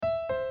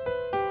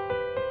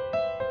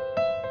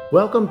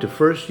Welcome to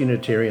First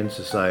Unitarian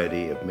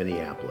Society of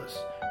Minneapolis,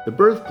 the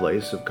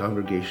birthplace of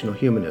Congregational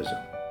Humanism.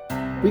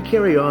 We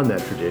carry on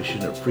that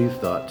tradition of free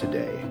thought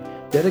today,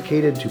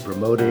 dedicated to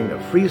promoting a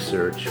free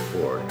search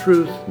for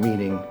truth,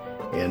 meaning,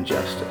 and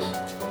justice.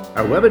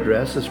 Our web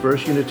address is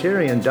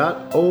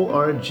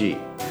firstunitarian.org.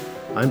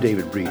 I'm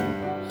David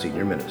Breeden,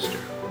 Senior Minister.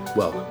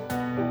 Welcome.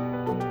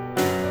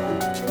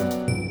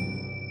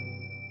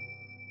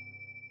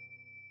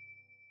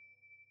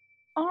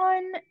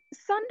 On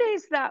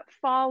Sundays that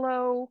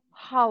follow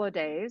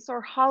holidays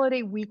or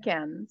holiday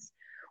weekends,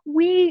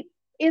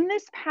 in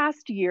this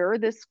past year,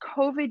 this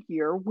COVID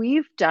year,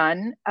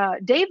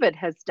 David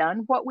has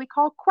done what we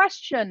call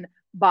question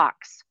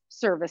box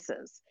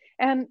services.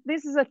 And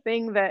this is a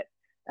thing that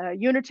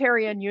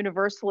Unitarian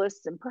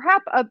Universalists and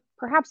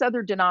perhaps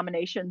other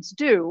denominations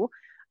do.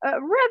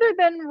 Rather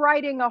than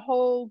writing a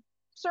whole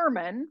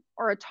sermon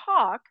or a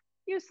talk,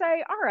 you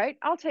say, all right,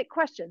 I'll take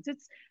questions.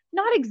 It's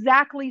not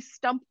exactly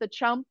stump the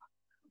chump,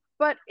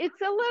 but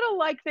it's a little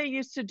like they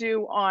used to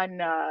do on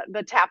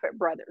the Tappet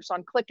Brothers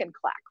on Click and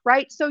Clack,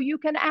 right? So you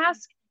can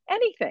ask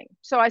anything.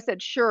 So I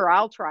said, sure,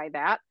 I'll try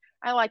that.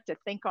 I like to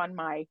think on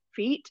my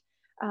feet.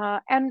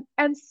 And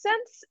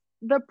since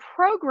the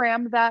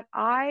program that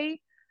I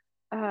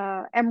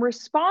am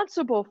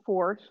responsible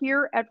for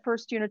here at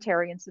First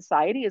Unitarian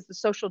Society is the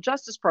social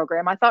justice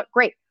program, I thought,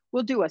 great,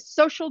 we'll do a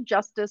social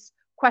justice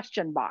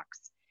question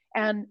box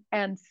and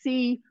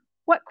see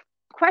what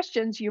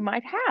questions you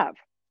might have.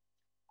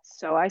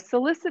 So I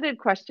solicited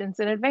questions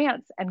in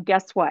advance, and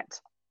guess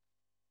what?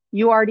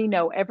 You already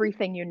know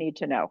everything you need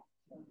to know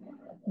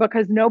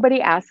because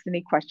nobody asked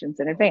any questions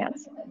in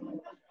advance.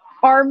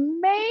 Or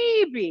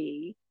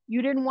maybe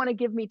you didn't want to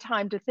give me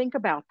time to think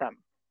about them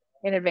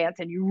in advance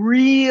and you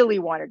really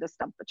wanted to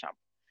stump the chump.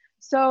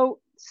 So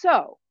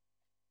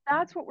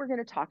that's what we're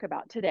going to talk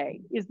about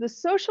today is the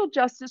social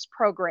justice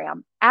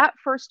program at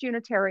First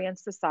Unitarian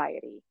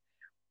Society,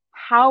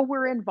 how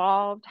we're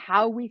involved,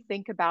 how we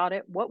think about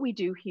it, what we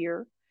do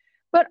here,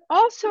 but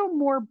also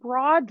more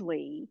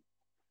broadly,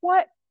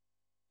 what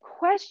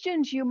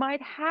questions you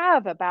might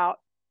have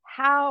about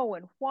how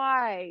and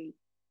why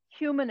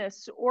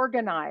humanists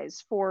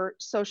organize for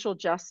social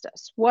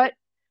justice, what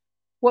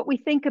we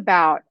think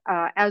about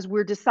as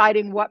we're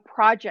deciding what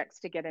projects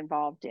to get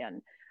involved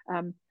in,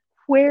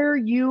 where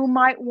you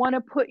might want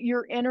to put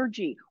your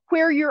energy,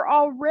 where you're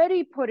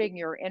already putting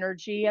your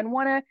energy and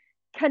want to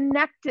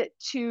connect it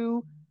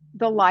to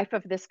the life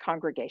of this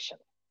congregation.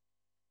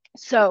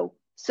 So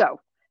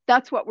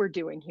that's what we're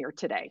doing here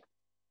today.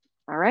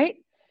 All right.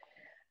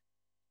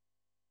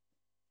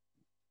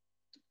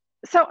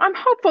 So I'm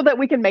hopeful that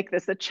we can make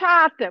this a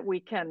chat, that we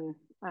can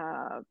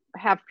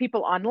have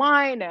people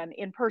online and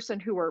in person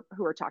who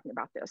are talking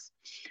about this.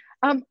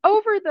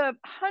 Over the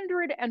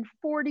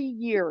 140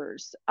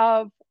 years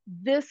of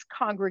this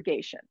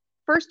congregation,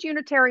 First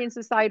Unitarian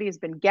Society has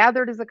been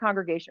gathered as a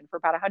congregation for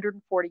about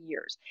 140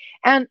 years.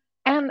 And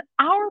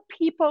our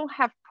people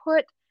have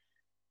put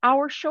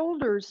our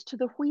shoulders to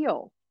the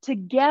wheel,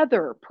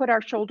 together put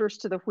our shoulders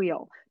to the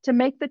wheel to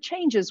make the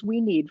changes we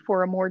need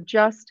for a more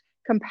just,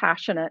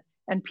 compassionate,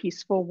 and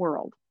peaceful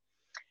world.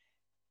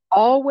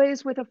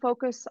 Always with a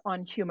focus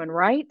on human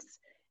rights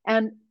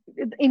and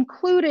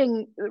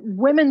including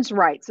women's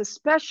rights,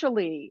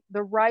 especially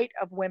the right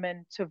of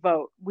women to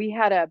vote. We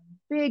had a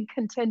big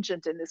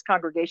contingent in this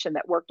congregation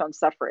that worked on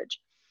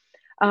suffrage.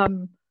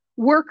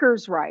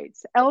 Workers'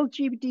 rights,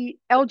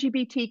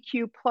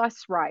 LGBTQ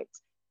plus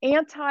rights,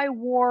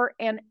 anti-war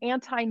and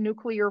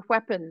anti-nuclear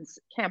weapons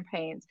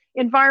campaigns,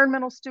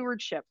 environmental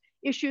stewardship,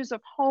 issues of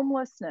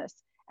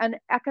homelessness and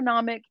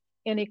economic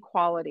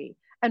inequality,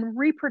 and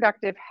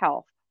reproductive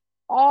health.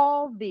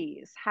 All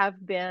these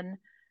have been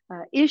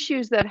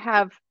issues that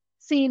have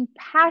seen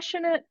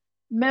passionate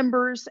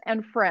members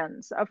and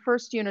friends of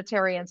First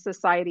Unitarian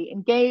Society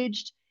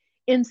engaged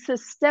in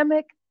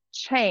systemic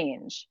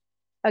change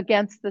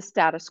against the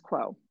status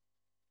quo.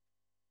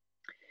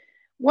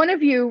 One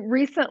of you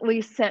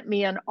recently sent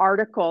me an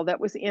article that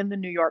was in the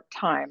New York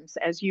Times,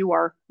 as you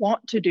are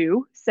wont to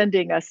do,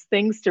 sending us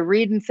things to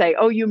read and say,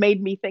 oh, you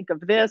made me think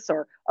of this,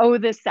 or, oh,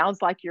 this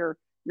sounds like your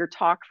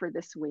talk for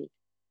this week.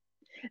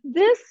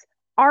 This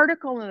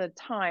article in the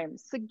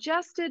Times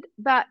suggested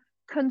that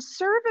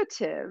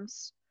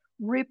conservatives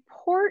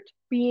report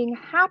being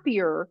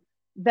happier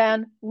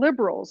than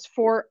liberals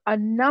for a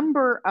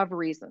number of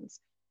reasons.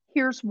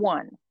 Here's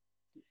one.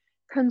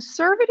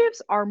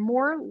 Conservatives are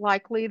more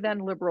likely than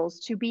liberals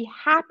to be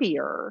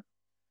happier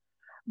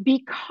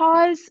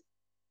because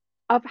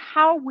of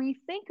how we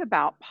think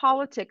about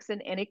politics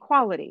and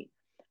inequality.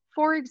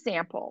 For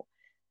example,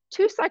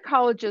 two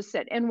psychologists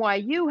at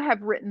NYU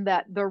have written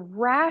that the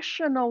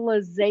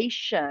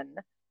rationalization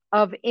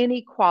of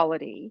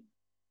inequality,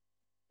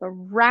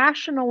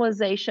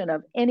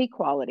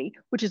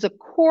 which is a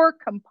core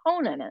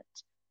component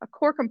of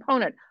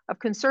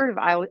conservative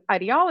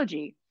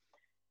ideology,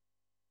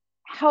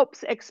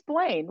 helps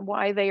explain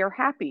why they are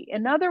happy.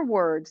 In other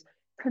words,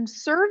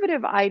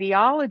 conservative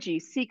ideology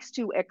seeks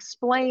to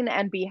explain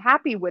and be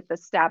happy with the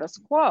status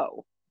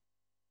quo,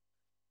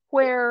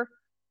 where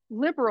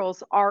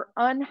Liberals are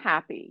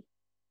unhappy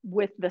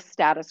with the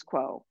status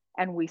quo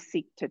and we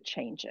seek to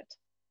change it.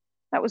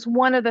 That was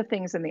one of the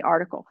things in the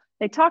article.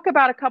 They talk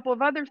about a couple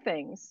of other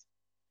things.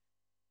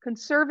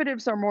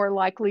 Conservatives are more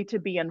likely to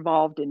be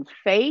involved in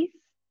faith,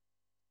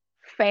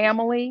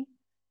 family,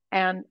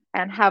 and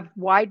have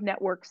wide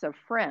networks of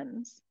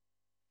friends,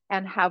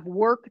 and have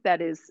work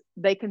that is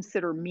they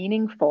consider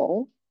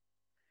meaningful.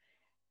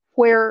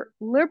 Where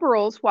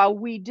liberals, while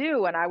we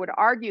do, and I would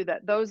argue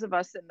that those of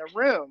us in the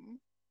room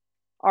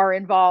are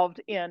involved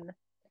in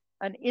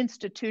an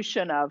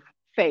institution of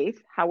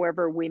faith,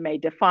 however we may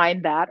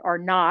define that, or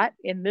not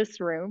in this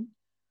room,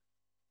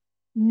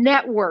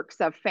 networks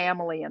of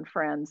family and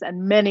friends,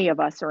 and many of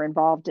us are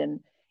involved in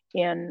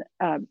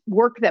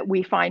work that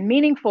we find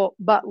meaningful,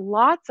 but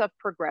lots of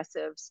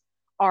progressives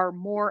are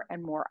more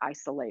and more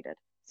isolated.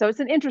 So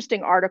it's an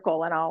interesting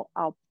article, and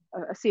I'll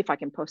see if I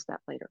can post that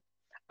later.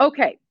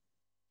 Okay,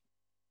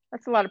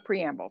 that's a lot of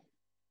preamble.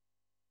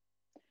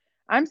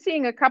 I'm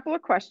seeing a couple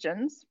of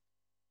questions,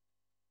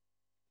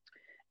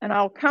 and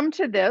I'll come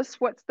to this.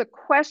 What's the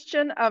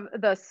question of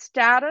the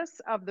status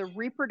of the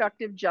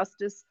reproductive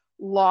justice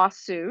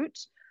lawsuit?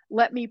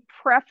 Let me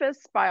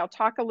preface by, I'll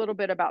talk a little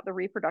bit about the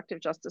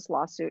reproductive justice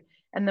lawsuit,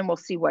 and then we'll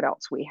see what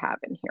else we have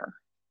in here.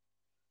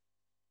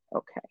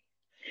 Okay,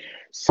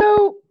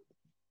 so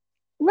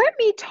let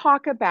me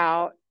talk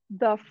about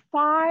the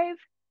 5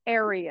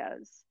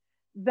 areas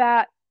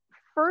that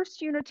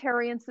First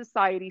Unitarian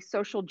Society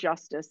social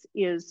justice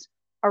is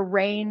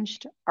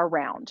arranged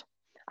around.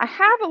 I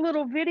have a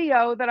little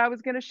video that I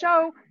was going to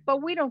show,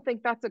 but we don't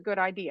think that's a good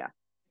idea,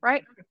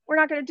 right? We're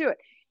not going to do it.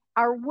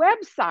 Our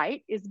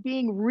website is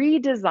being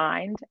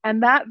redesigned,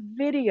 and that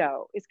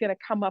video is going to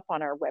come up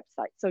on our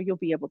website, so you'll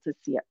be able to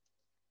see it.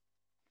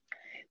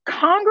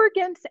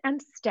 Congregants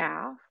and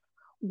staff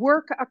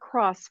work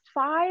across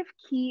 5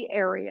 key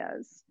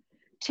areas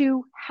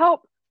to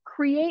help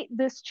create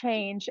this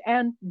change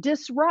and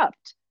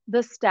disrupt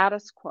the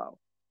status quo.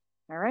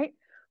 All right.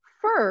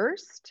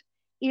 First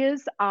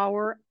is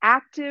our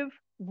Active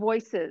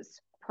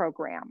Voices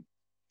program.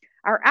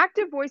 Our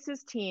Active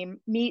Voices team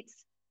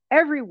meets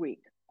every week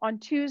on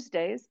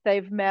Tuesdays.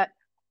 They've met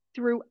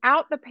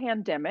throughout the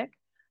pandemic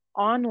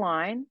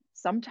online.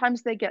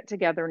 Sometimes they get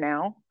together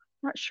now.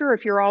 Not sure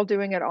if you're all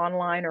doing it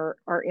online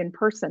or in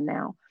person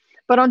now,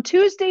 but on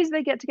Tuesdays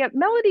they get together.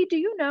 Melody, do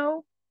you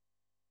know?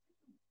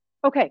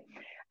 Okay.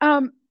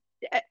 So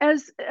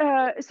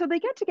they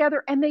get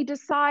together and they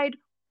decide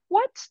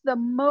what's the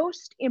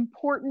most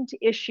important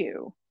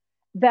issue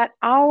that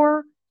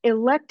our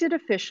elected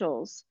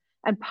officials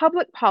and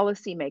public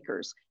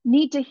policymakers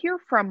need to hear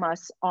from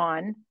us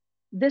on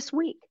this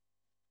week.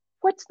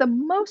 What's the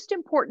most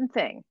important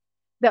thing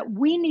that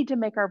we need to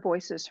make our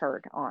voices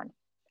heard on?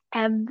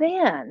 And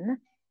then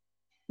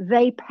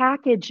they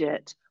package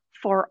it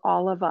for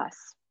all of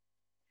us.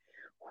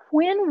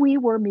 When we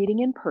were meeting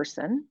in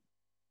person,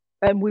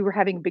 and we were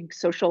having a big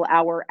social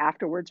hour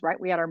afterwards, right?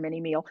 We had our mini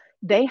meal.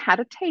 They had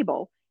a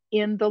table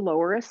in the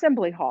lower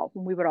assembly hall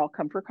when we would all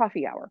come for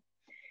coffee hour.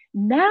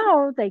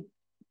 Now they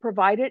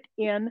provide it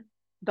in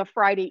the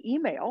Friday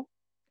email,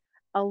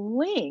 a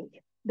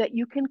link that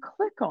you can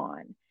click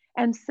on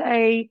and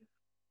say,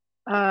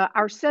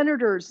 our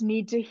senators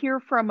need to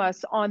hear from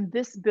us on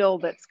this bill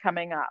that's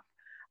coming up,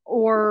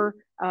 or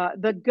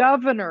the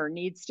governor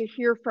needs to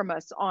hear from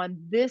us on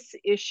this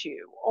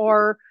issue,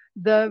 or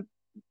the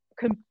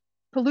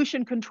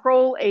pollution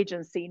control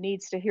agency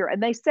needs to hear.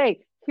 And they say,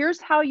 here's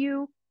how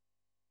you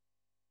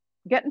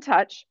get in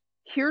touch,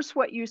 here's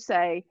what you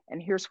say,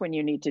 and here's when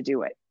you need to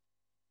do it.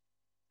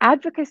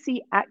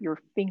 Advocacy at your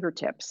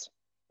fingertips.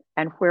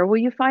 And where will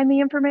you find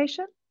the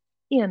information?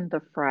 In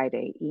the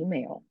Friday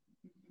email,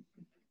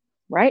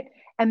 right?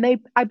 And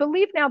I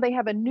believe now they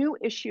have a new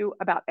issue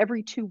about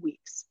every 2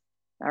 weeks.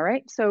 All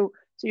right, so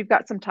you've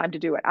got some time to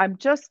do it.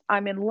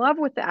 I'm in love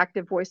with the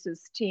Active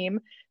Voices team.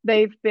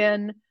 They've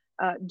been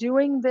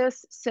doing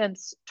this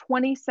since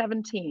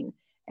 2017,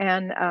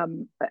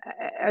 and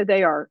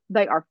they are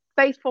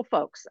faithful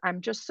folks.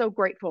 I'm just so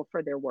grateful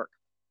for their work.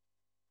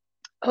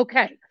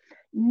 Okay,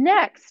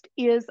 next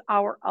is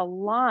our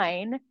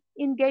Align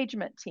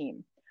engagement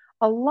team.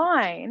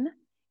 Align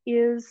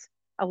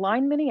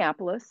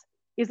Minneapolis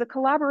is a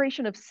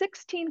collaboration of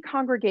 16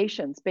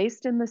 congregations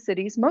based in the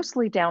cities,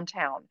 mostly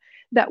downtown,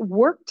 that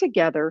work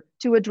together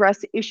to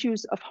address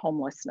issues of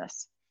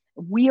homelessness.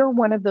 We are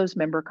one of those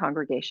member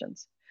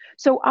congregations.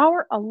 So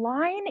our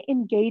Align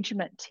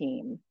engagement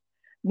team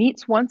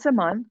meets once a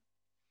month.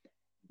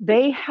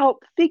 They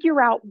help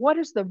figure out what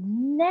is the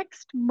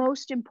next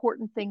most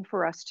important thing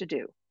for us to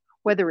do,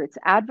 whether it's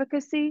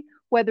advocacy,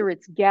 whether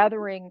it's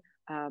gathering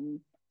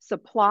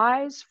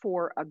supplies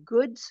for a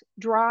goods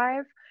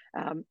drive,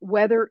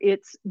 whether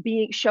it's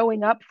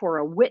showing up for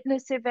a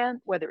witness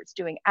event, whether it's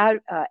doing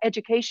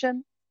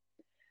education.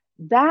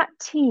 That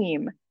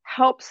team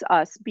helps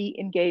us be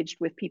engaged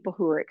with people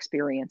who are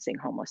experiencing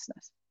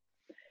homelessness.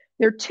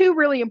 There are 2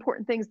 really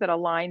important things that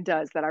Align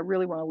does that I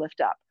really want to lift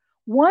up.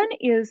 One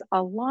is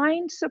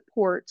Align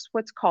supports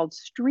what's called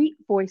street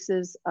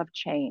voices of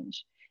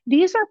change.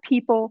 These are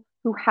people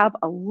who have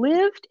a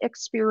lived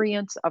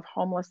experience of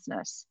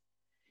homelessness.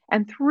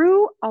 And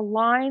through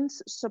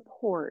Align's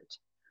support,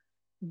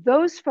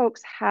 those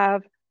folks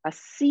have a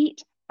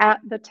seat at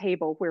the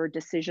table where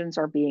decisions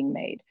are being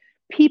made.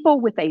 People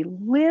with a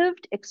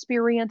lived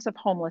experience of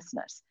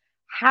homelessness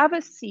have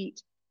a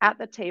seat at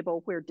the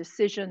table where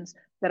decisions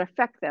that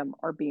affect them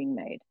are being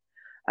made.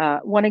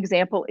 One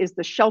example is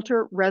the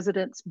Shelter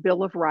Residents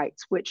Bill of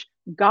Rights, which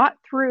got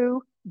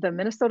through the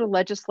Minnesota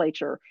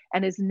legislature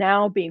and is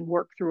now being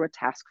worked through a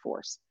task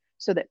force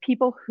so that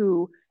people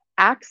who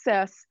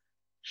access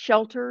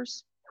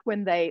shelters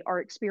when they are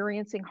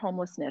experiencing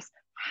homelessness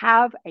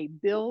have a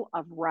Bill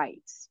of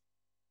Rights.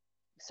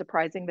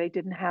 Surprising they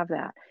didn't have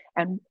that.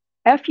 And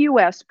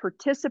FUS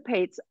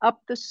participates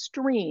up the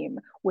stream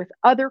with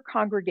other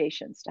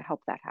congregations to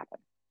help that happen.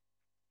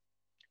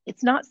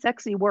 It's not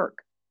sexy work,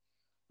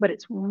 but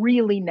it's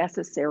really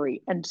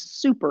necessary and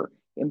super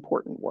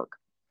important work.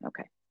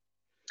 Okay.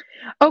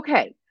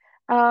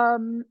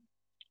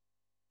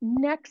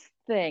 Next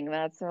thing,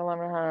 that's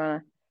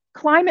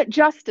climate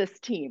justice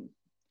team.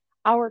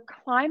 Our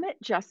climate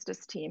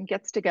justice team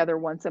gets together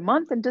once a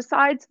month and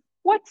decides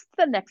what's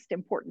the next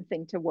important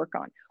thing to work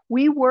on.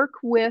 We work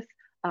with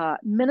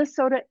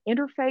Minnesota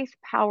Interfaith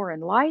Power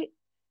and Light,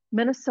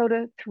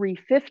 Minnesota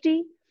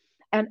 350,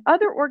 and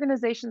other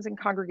organizations and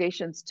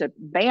congregations to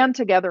band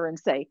together and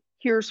say,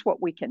 here's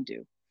what we can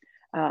do.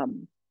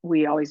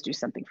 We always do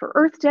something for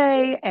Earth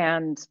Day,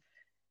 and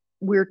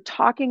we're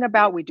talking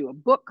about, we do a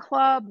book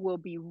club. We'll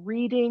be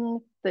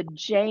reading the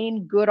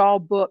Jane Goodall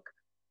book,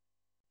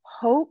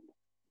 Hope.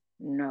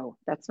 No,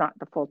 that's not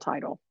the full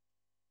title.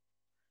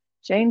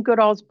 Jane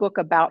Goodall's book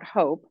about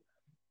hope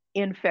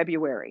in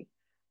February.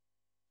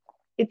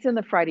 It's in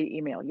the Friday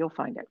email. You'll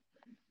find it.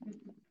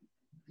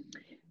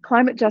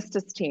 Climate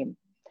justice team.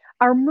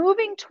 Our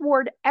Moving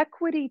Toward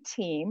Equity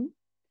team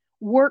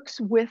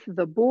works with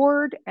the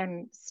board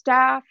and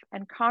staff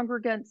and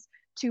congregants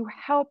to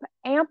help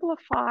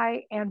amplify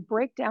and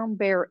break down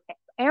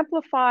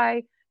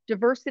amplify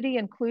diversity,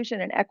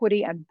 inclusion, and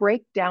equity, and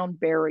break down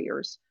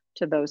barriers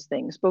to those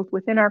things, both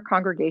within our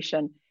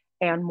congregation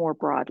and more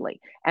broadly.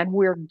 And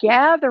we're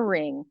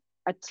gathering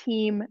a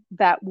team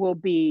that will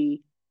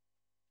be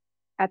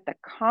at the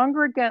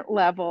congregant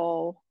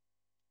level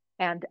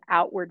and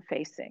outward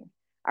facing.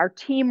 Our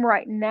team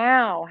right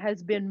now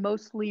has been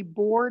mostly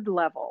board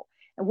level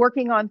and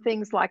working on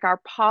things like our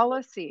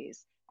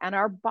policies and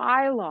our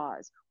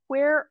bylaws.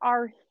 Where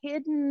are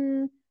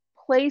hidden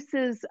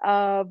places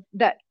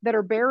that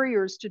are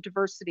barriers to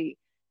diversity,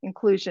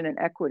 inclusion, and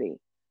equity?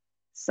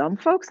 Some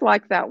folks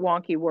like that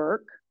wonky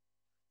work.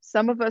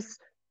 Some of us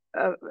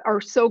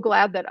are so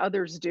glad that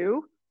others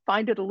do,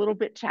 find it a little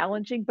bit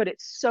challenging, but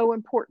it's so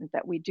important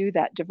that we do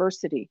that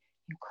diversity,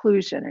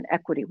 inclusion, and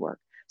equity work.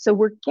 So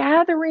we're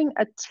gathering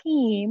a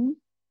team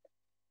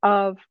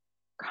of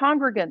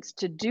congregants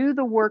to do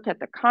the work at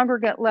the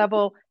congregant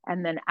level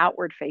and then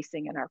outward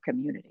facing in our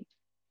community.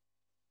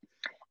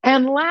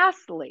 And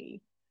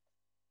lastly,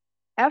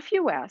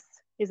 FUS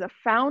is a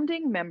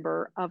founding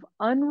member of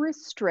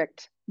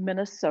Unrestrict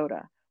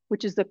Minnesota,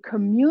 which is a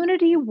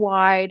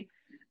community-wide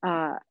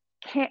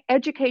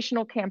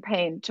educational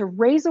campaign to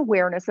raise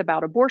awareness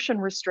about abortion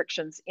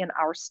restrictions in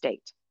our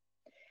state.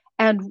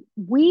 And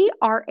we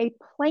are a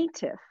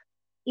plaintiff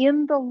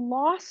in the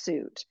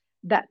lawsuit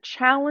that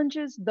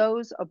challenges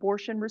those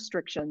abortion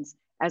restrictions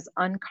as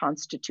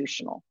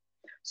unconstitutional.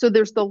 So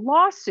there's the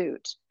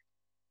lawsuit,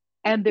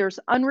 and there's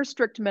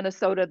Unrestrict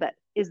Minnesota that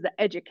is the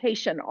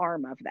education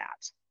arm of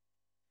that.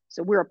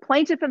 So we're a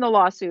plaintiff in the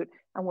lawsuit,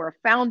 and we're a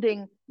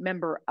founding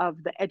member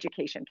of the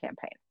education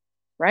campaign,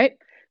 right?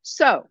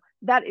 So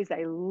that is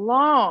a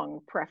long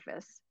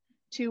preface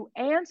to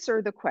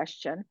answer the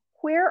question,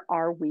 where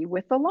are we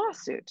with the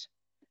lawsuit?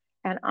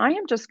 And I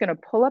am just going to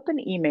pull up an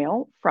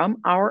email from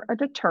our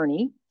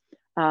attorney.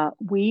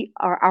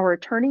 Our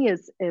attorney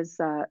is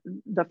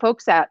the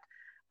folks at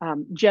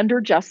Gender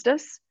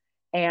Justice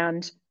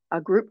and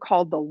a group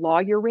called the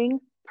Lawyering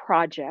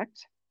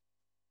Project.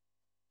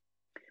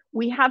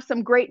 We have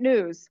some great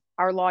news.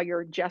 Our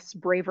lawyer, Jess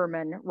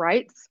Braverman,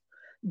 writes,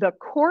 the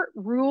court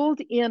ruled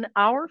in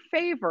our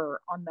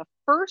favor on the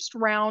first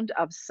round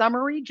of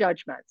summary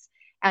judgments,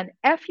 and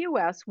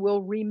FUS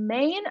will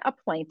remain a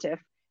plaintiff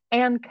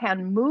and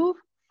can move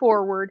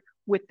forward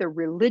with the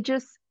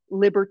religious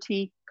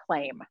liberty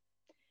claim.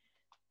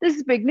 This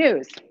is big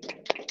news.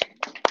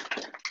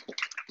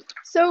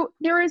 So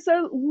there is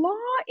a law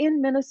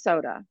in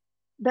Minnesota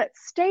that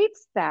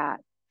states that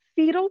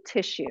fetal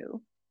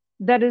tissue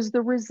that is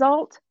the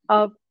result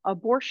of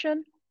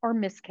abortion or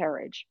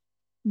miscarriage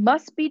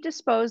must be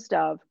disposed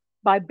of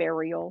by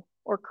burial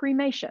or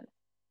cremation.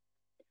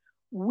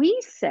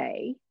 We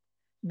say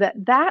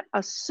that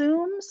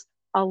assumes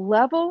a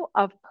level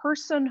of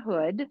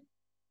personhood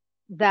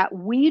that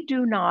we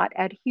do not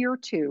adhere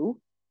to,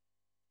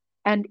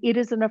 and it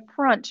is an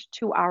affront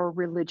to our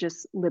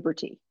religious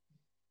liberty.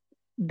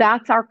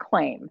 That's our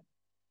claim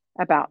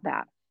about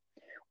that.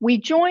 We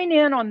join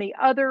in on the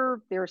other,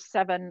 there's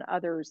 7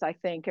 others, I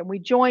think, and we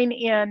join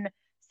in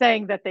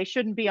saying that they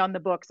shouldn't be on the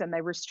books and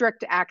they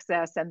restrict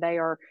access and they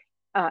are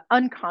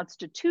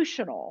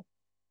unconstitutional.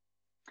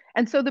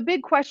 And so the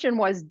big question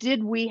was,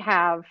 did we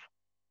have,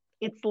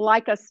 it's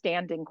like a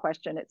standing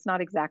question. It's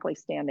not exactly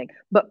standing,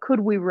 but could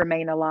we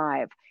remain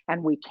alive?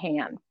 And we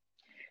can.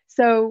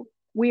 So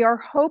we are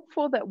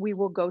hopeful that we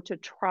will go to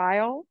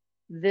trial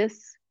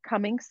this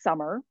coming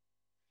summer.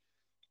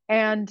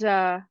 And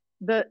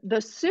the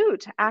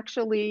suit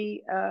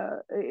actually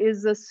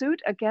is a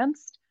suit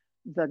against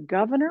the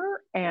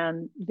governor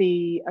and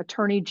the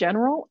attorney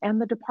general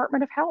and the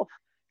Department of Health,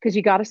 because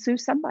you got to sue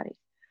somebody.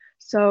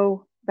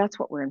 So that's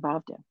what we're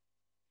involved in.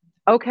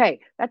 Okay,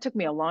 that took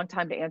me a long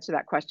time to answer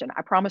that question.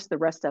 I promise the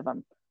rest of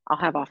them I'll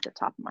have off the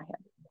top of my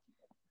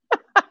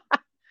head.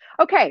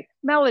 Okay,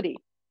 Melody.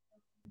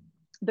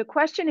 The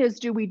question is,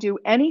 do we do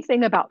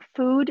anything about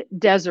food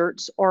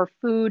deserts or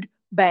food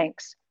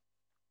banks?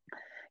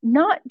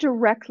 Not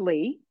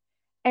directly.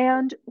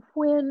 And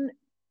when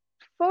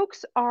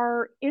folks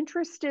are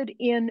interested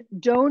in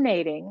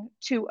donating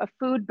to a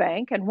food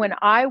bank, and when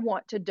I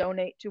want to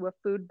donate to a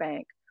food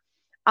bank,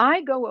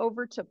 I go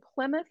over to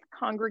Plymouth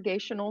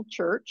Congregational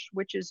Church,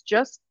 which is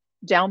just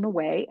down the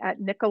way at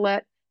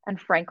Nicollet and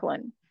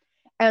Franklin.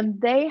 And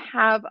they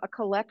have a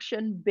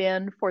collection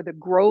bin for the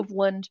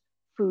Groveland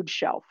food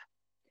shelf.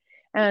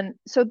 And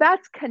so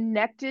that's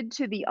connected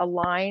to the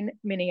Align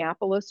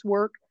Minneapolis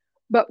work,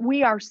 but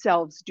we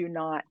ourselves do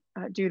not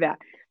do that.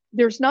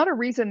 There's not a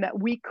reason that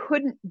we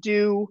couldn't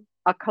do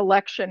a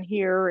collection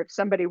here if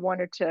somebody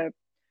wanted to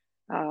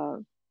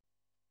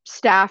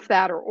staff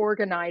that or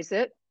organize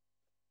it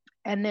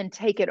and then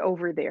take it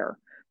over there.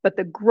 But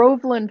the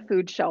Groveland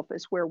food shelf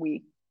is where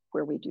we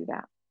do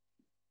that.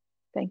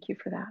 Thank you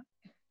for that.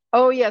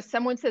 Oh yes,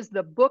 someone says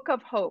the Book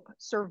of Hope,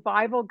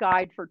 Survival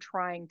Guide for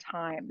Trying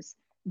Times.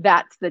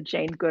 That's the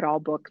Jane Goodall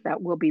book that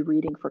we'll be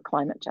reading for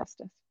climate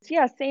justice.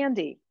 Yeah,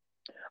 Sandy.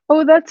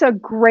 Oh, that's a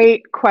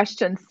great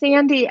question.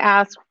 Sandy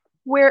asked,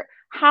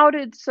 how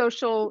did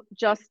social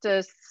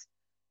justice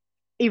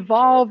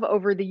evolve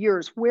over the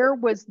years? Where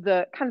was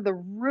the kind of the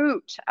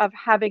root of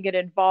having it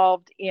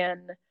involved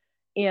in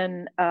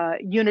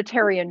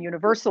Unitarian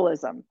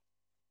Universalism?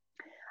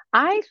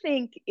 I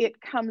think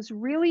it comes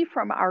really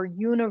from our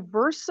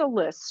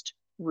Universalist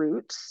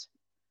roots.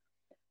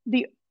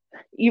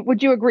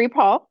 Would you agree,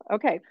 Paul?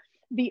 Okay.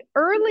 The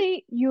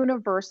early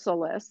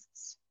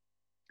Universalists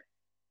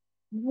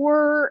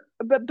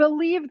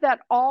believed that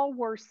all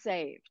were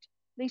saved.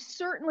 They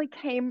certainly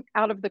came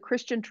out of the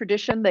Christian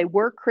tradition. They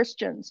were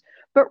Christians.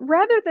 But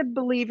rather than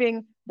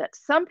believing that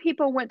some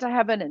people went to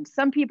heaven and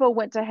some people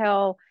went to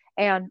hell,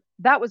 and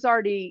that was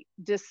already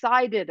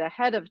decided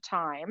ahead of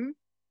time,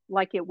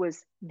 like it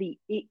was the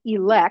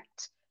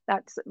elect,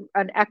 that's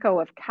an echo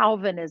of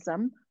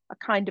Calvinism, a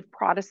kind of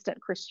Protestant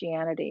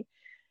Christianity.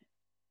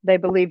 They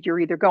believed you're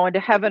either going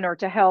to heaven or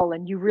to hell,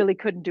 and you really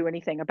couldn't do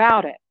anything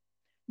about it.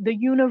 The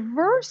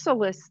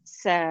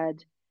Universalists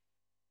said,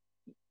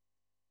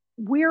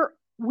 we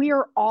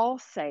are all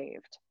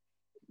saved.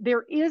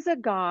 There is a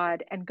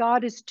God, and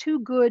God is too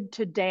good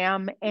to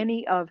damn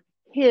any of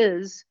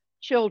his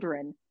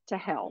children to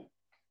hell,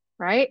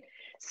 right?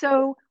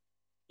 So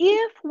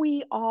if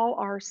we all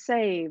are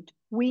saved,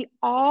 we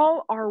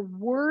all are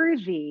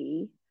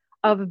worthy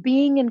of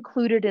being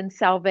included in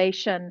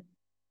salvation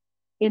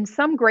in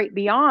some great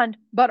beyond,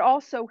 but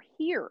also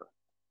here,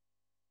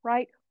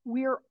 right?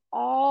 We're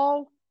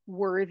all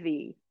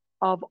worthy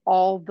of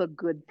all the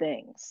good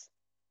things.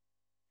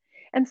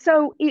 And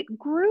so it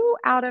grew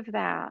out of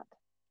that.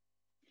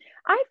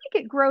 I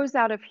think it grows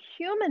out of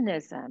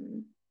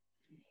humanism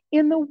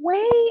in the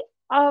way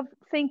of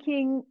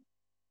thinking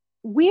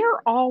we're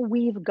all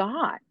we've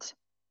got.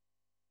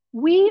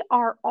 We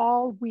are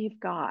all we've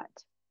got.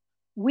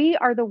 We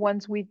are the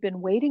ones we've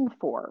been waiting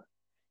for.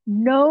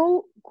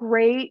 No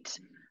great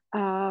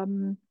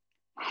hand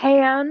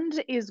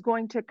is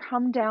going to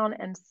come down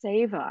and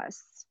save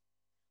us.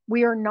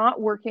 We are not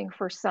working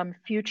for some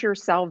future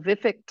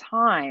salvific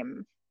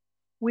time.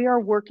 We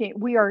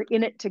are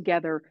in it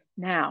together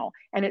now,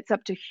 and it's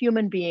up to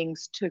human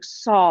beings to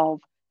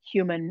solve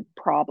human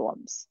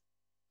problems.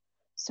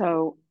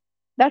 So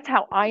that's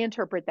how I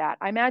interpret that.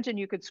 I imagine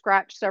you could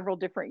scratch several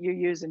different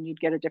UUs and you'd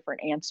get a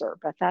different answer,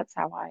 but that's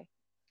how I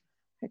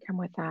come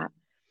with that.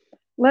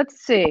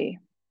 Let's see.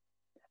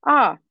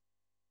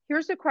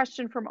 Here's a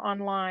question from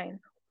online.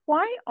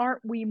 Why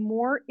aren't we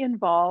more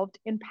involved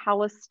in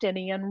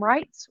Palestinian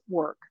rights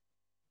work?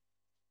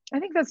 I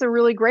think that's a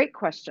really great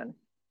question.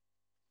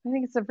 I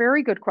think it's a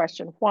very good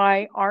question.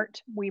 Why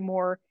aren't we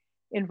more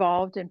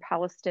involved in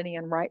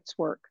Palestinian rights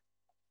work?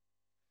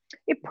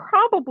 It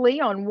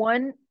probably on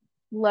one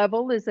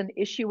level is an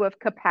issue of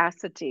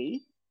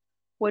capacity.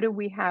 What do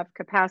we have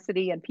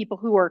capacity and people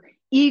who are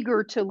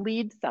eager to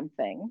lead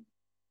something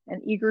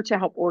and eager to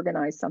help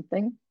organize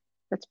something?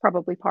 That's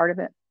probably part of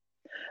it.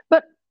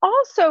 But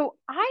also,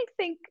 I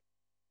think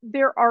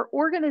there are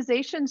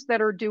organizations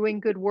that are doing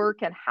good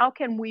work, and how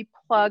can we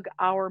plug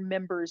our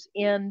members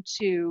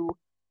into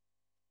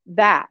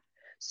that?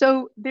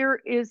 So there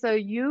is a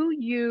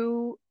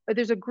UU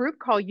there's a group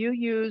called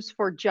UUs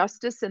for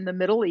Justice in the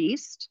Middle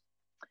East.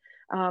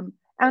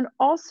 And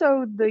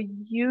also the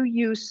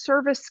UU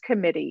Service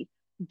Committee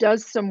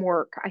does some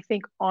work, I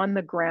think, on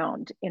the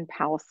ground in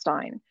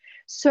Palestine.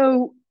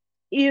 So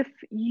if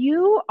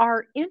you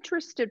are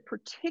interested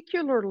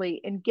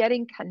particularly in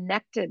getting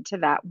connected to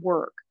that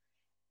work,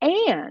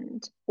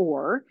 and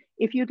or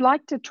if you'd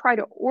like to try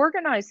to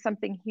organize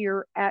something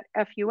here at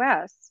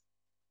FUS,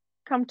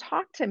 come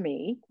talk to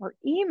me or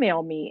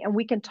email me and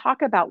we can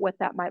talk about what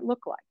that might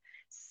look like.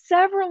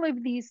 Several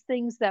of these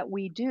things that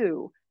we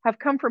do have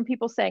come from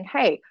people saying,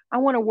 hey, I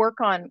want to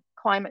work on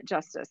climate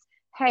justice.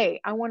 Hey,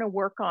 I want to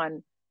work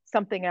on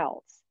something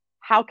else.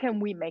 How can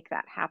we make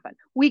that happen?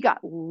 We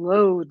got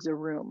loads of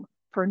room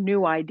for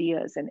new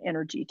ideas and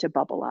energy to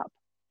bubble up.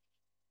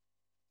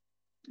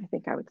 I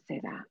think I would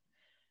say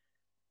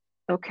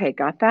that. Okay,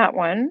 got that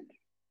one.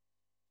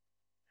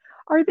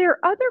 Are there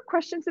other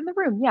questions in the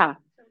room? Yeah,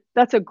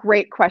 that's a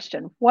great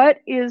question. What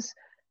is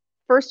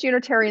First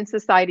Unitarian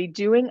Society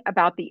doing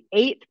about the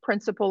 8th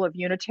principle of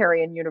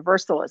Unitarian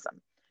Universalism?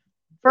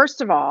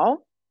 First of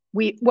all,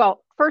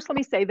 first let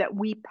me say that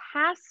we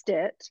passed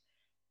it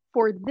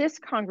for this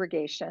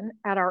congregation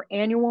at our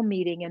annual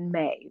meeting in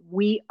May.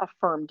 We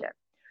affirmed it.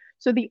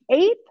 So the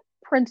 8th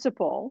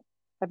principle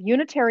of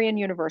Unitarian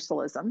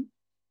Universalism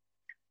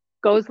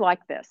goes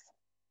like this.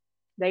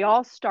 They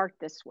all start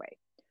this way.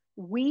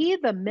 We,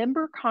 the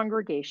member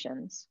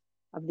congregations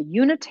of the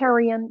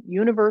Unitarian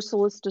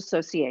Universalist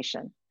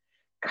Association,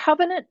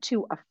 covenant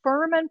to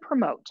affirm and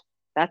promote.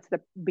 That's the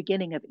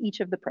beginning of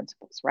each of the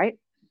principles, right?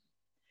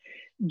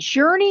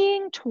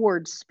 Journeying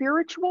towards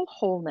spiritual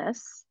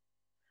wholeness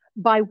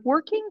by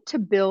working to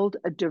build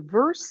a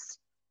diverse,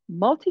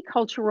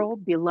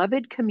 multicultural,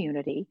 beloved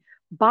community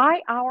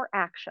by our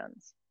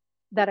actions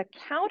that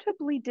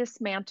accountably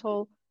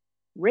dismantle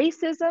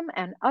racism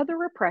and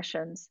other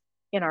oppressions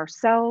in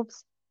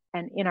ourselves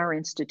and in our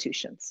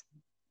institutions.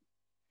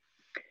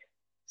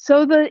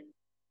 So the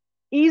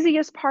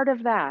easiest part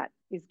of that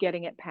is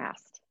getting it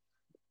passed.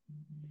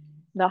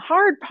 The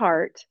hard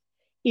part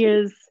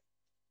is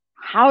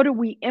how do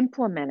we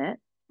implement it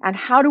and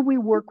how do we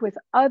work with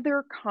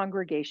other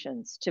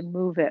congregations to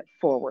move it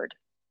forward?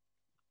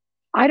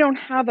 I don't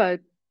have a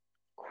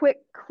quick,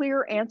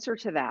 clear answer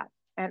to that.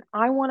 And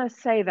I want to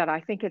say that I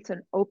think it's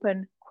an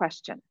open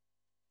question.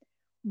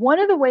 One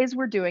of the ways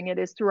we're doing it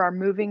is through our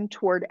Moving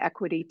Toward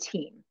Equity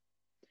team.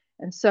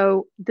 And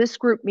so this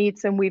group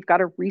meets and we've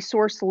got a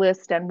resource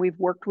list and we've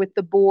worked with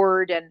the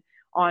board and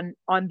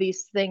on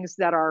these things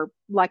that are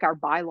like our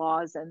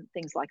bylaws and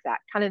things like that,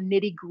 kind of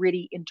nitty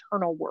gritty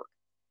internal work.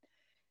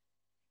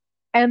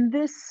 And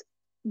this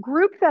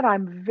group that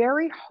I'm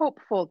very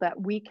hopeful that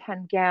we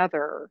can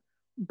gather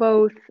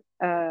both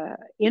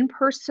in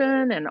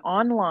person and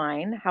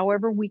online,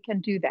 however we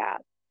can do that,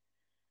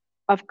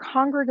 of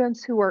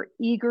congregants who are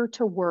eager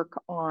to work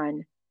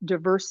on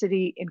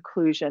diversity,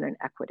 inclusion, and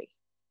equity,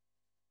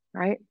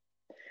 right?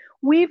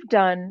 We've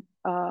done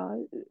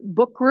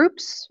book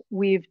groups,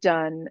 we've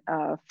done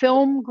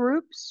film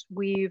groups,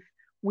 we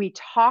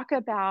talk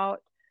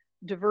about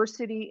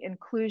diversity,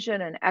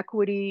 inclusion, and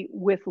equity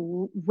with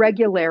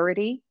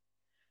regularity.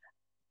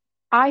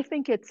 I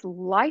think it's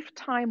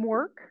lifetime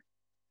work.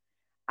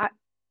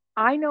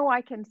 I know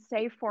I can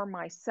say for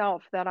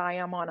myself that I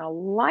am on a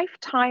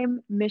lifetime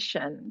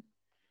mission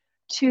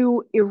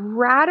to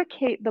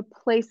eradicate the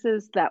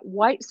places that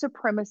white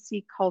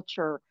supremacy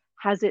culture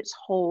has its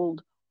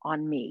hold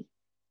on me.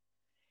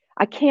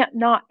 It can't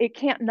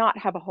not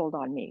have a hold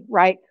on me,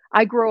 right?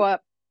 I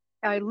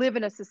live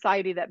in a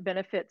society that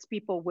benefits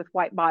people with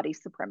white body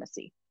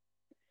supremacy.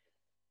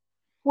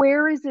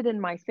 Where is it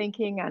in my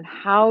thinking and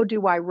how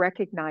do I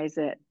recognize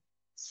it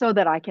so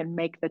that I can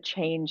make the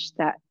change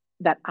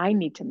that I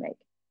need to make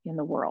in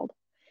the world?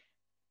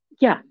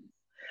 Yeah.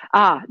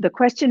 The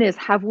question is,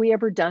 have we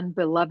ever done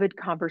beloved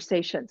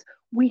conversations?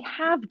 We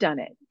have done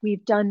it.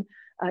 We've done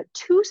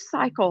 2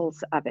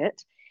 cycles of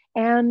it.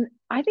 And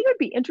I think it would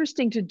be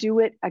interesting to do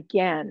it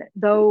again,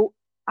 though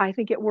I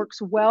think it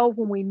works well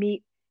when we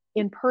meet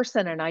in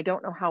person, and I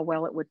don't know how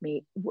well it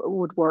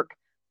would work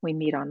when we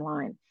meet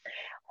online.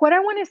 What I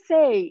want to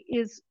say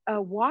is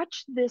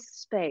watch this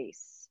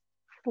space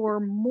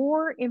for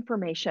more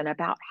information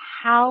about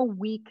how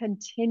we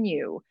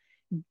continue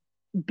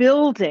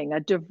building a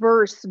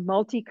diverse,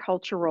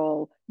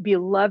 multicultural,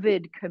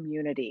 beloved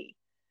community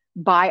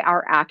by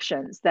our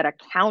actions that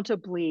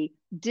accountably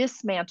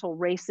dismantle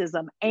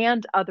racism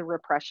and other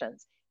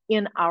repressions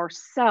in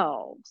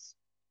ourselves,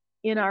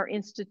 in our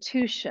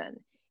institution,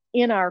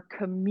 in our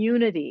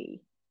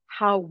community.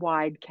 How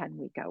wide can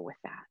we go with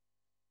that?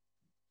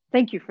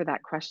 Thank you for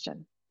that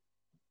question.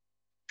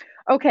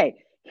 Okay,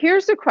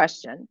 here's a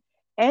question.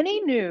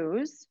 Any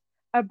news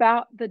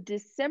about the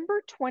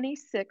December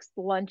 26th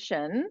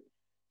luncheon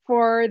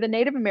for the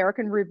Native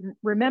American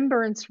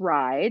Remembrance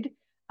Ride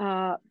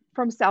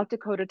from South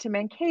Dakota to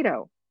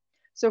Mankato?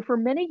 So for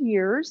many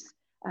years,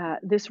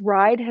 this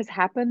ride has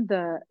happened,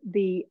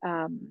 the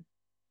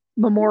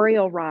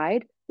Memorial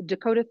Ride, the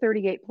Dakota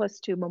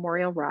 38+2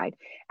 Memorial Ride,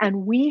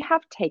 and we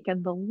have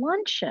taken the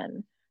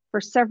luncheon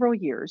for several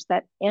years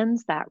that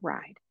ends that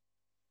ride.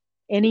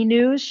 Any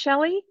news,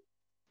 Shelley?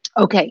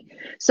 Okay,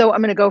 so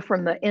I'm going to go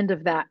from the end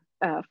of that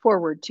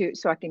forward to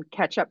so I can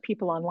catch up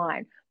people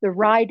online. The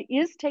ride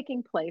is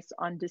taking place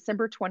on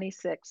December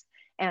 26th,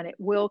 and it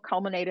will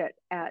culminate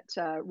at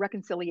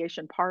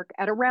Reconciliation Park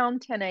at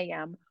around 10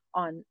 a.m.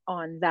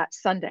 on that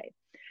Sunday.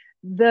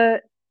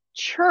 The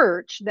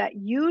church that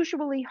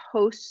usually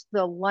hosts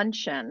the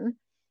luncheon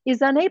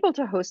is unable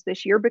to host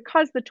this year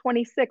because the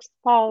 26th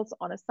falls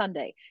on a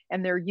Sunday,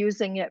 and they're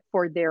using it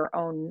for their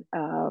own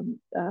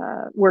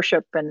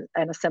worship and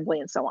assembly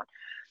and so on.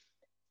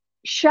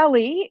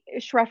 Shelley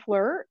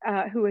Schreffler,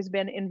 who has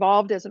been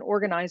involved as an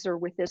organizer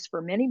with this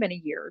for many, many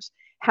years,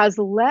 has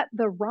let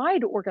the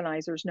ride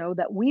organizers know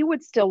that we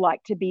would still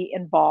like to be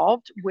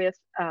involved with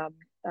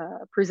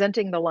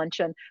presenting the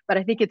luncheon, but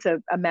I think it's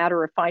a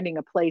matter of finding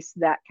a place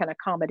that can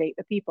accommodate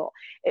the people.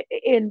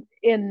 In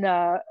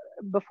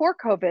before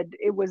COVID,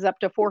 it was up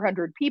to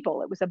 400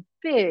 people. It was a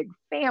big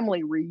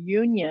family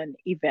reunion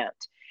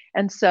event,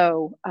 and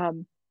so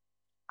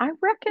I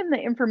reckon the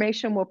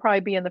information will probably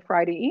be in the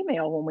Friday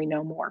email when we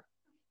know more.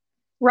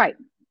 Right.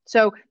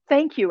 So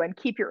thank you, and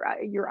keep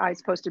your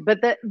eyes posted. But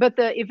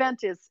the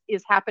event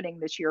is happening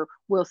this year.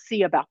 We'll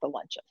see about the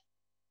luncheon.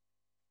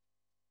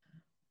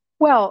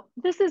 Well,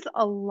 this is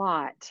a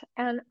lot,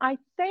 and I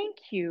thank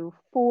you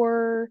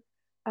for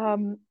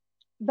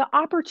the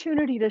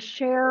opportunity to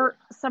share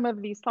some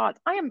of these thoughts.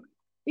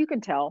 You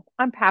can tell,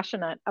 I'm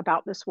passionate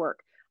about this work.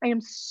 I am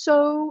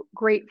so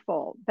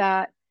grateful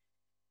that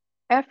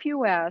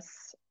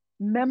FUS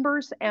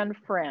members and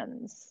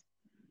friends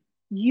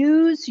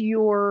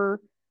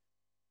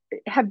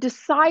have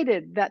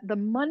decided that the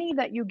money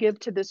that you give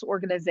to this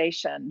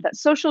organization, that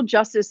social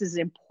justice is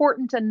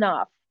important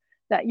enough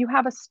that you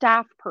have a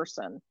staff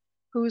person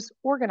who's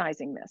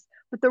organizing this.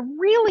 But the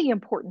really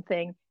important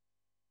thing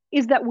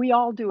is that we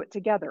all do it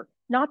together,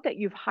 not that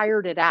you've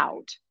hired it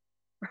out,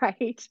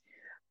 right?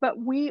 But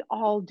we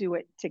all do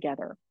it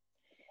together.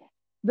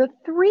 The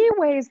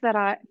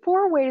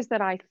four ways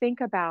that I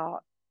think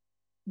about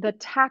the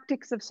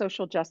tactics of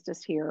social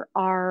justice here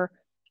are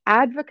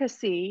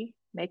advocacy,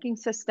 making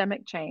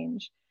systemic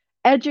change,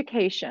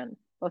 education,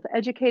 both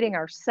educating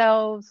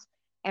ourselves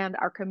and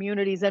our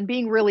communities and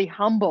being really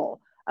humble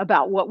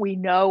about what we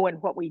know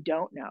and what we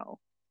don't know,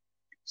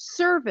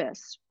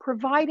 service,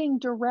 providing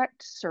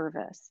direct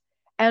service,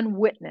 and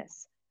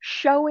witness,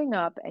 showing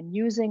up and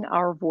using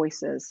our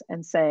voices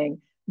and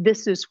saying,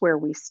 this is where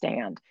we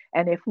stand.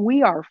 And if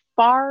we are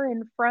far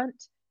in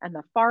front and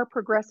the far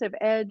progressive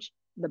edge,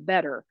 the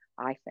better,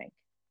 I think.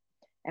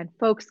 And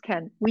folks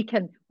we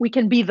can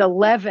be the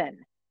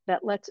leaven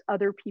that lets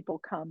other people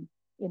come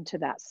into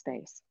that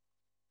space.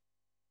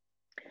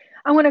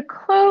 I want to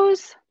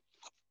close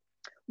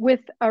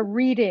with a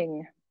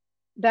reading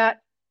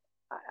that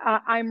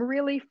I'm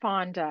really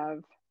fond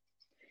of.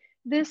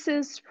 This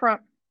is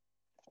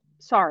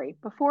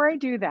before I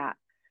do that,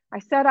 I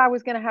said I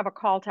was going to have a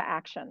call to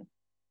action.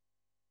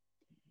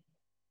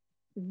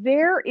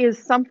 There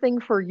is something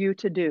for you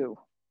to do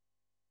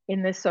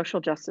in this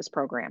social justice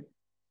program.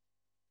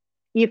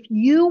 If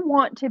you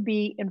want to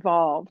be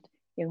involved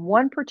in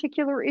one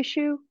particular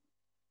issue,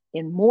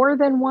 in more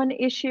than one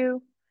issue,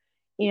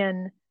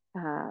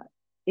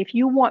 if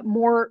you want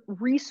more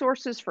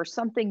resources for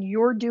something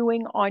you're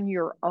doing on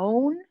your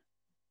own,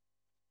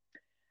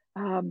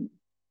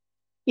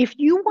 if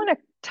you want to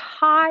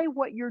tie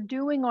what you're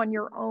doing on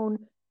your own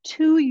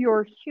to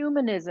your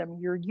humanism,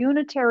 your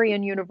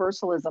Unitarian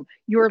Universalism,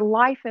 your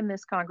life in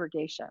this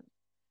congregation,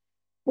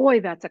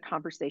 boy, that's a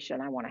conversation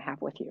I want to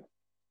have with you.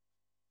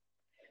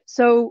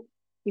 So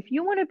if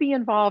you want to be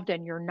involved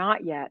and you're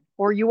not yet,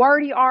 or you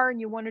already are and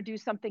you want to do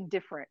something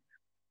different,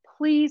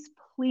 please,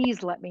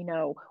 please let me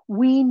know.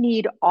 We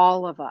need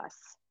all of us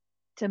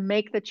to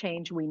make the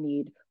change we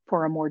need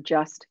for a more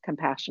just,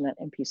 compassionate,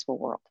 and peaceful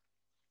world.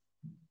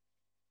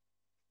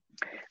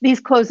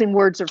 These closing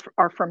words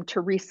are from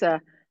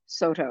Teresa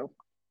Soto.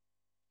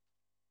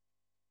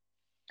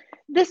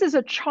 This is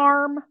a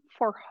charm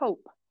for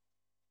hope.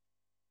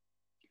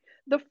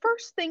 The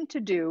first thing to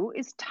do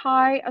is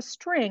tie a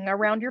string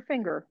around your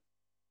finger.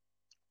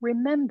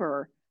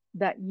 Remember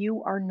that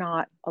you are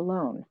not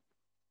alone.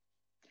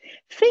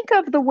 Think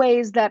of the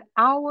ways that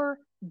our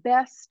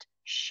best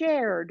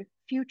shared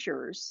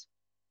futures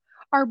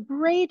are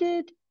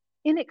braided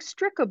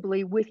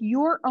inextricably with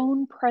your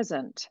own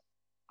present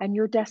and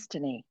your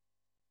destiny.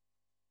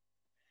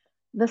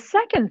 The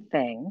second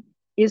thing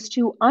is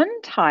to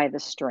untie the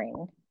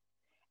string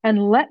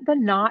and let the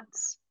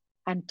knots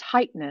and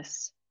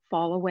tightness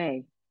fall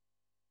away.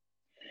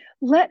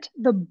 Let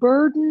the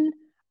burden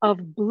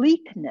of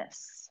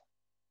bleakness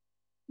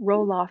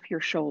roll off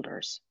your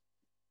shoulders.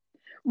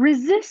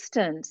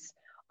 Resistance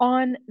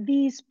on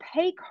these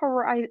opaque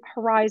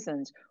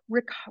horizons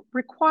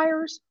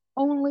requires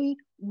only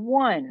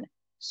one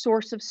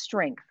source of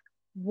strength,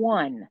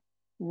 one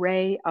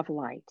ray of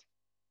light.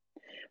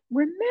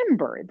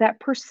 Remember that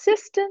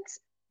persistence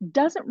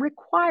doesn't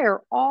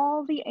require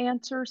all the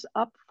answers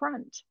up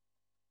front,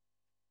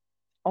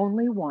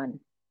 only one.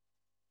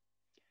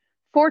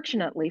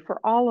 Fortunately for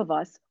all of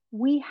us,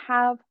 we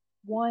have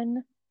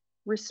one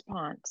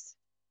response: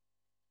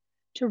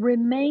 to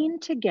remain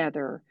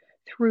together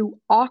through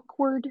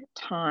awkward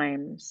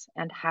times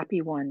and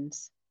happy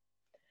ones.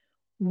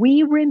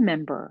 We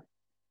remember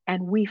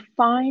and we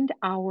find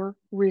our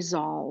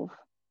resolve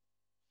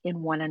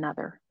in one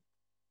another.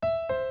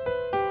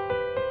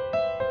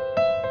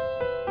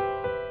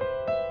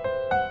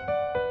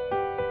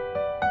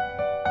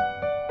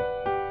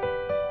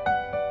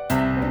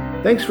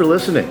 Thanks for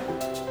listening.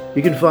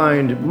 You can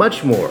find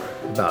much more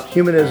about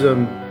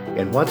humanism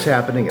and what's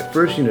happening at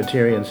First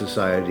Unitarian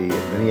Society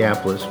in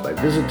Minneapolis by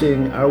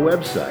visiting our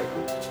website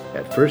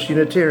at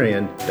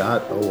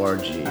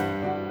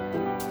firstunitarian.org.